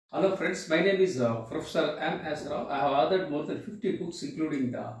Hello friends, my name is Professor M. S. Rao. I have authored more than 50 books including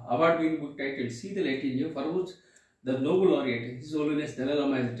the award-winning book titled See the Light in You, for which the Nobel laureate, His Holiness Dalai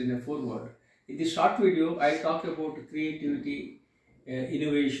Lama, has written a foreword. In this short video, I talk about creativity,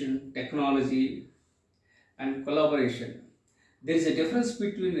 innovation, technology and collaboration. There is a difference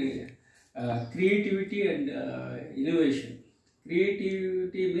between creativity and innovation.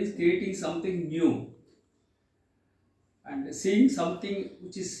 Creativity means creating something new and seeing something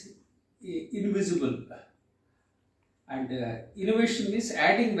which is invisible, and innovation means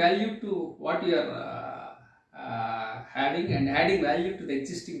adding value to what you are having and adding value to the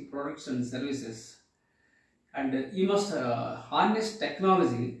existing products and services. And you must harness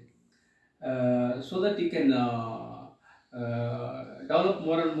technology so that you can develop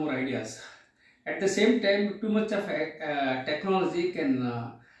more and more ideas. At the same time, too much of technology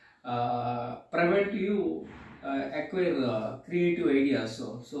can prevent you acquire creative ideas.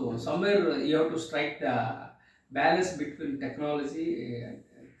 So somewhere you have to strike the balance between technology and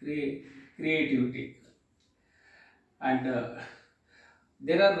creativity. And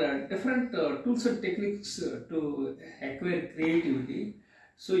there are different tools and techniques to acquire creativity.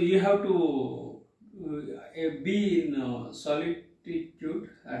 So you have to be in solitude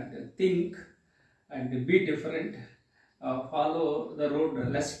and think and be different, follow the road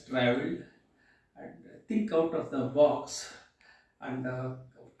less traveled, and think out of the box, and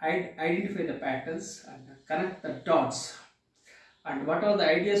identify the patterns and connect the dots. And what are the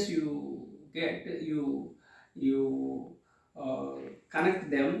ideas you get, you connect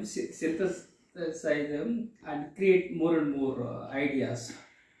them, synthesize them and create more and more ideas.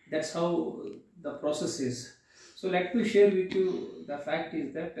 That's how the process is. So let me share with you the fact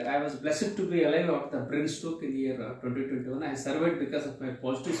is that I was blessed to be alive after the brain stroke in the year 2021. I survived because of my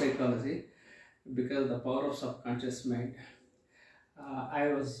positive psychology, because of the power of subconscious mind. I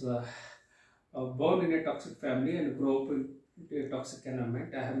was born in a toxic family and grew up into a toxic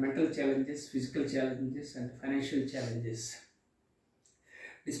environment. I have mental challenges, physical challenges and financial challenges.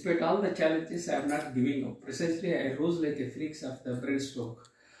 Despite all the challenges, I am not giving up. Precisely, I rose like a phoenix after the brain stroke.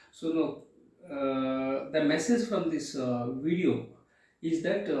 So now, the message from this video is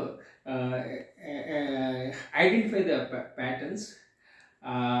that identify the patterns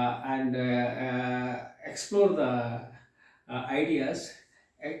and explore the ideas,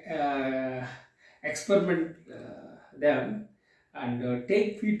 experiment them, and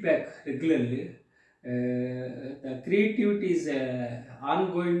take feedback regularly. The creativity is an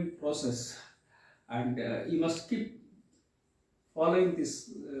ongoing process, and you must keep following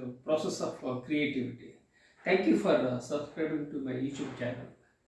this process of creativity. Thank you for subscribing to my YouTube channel.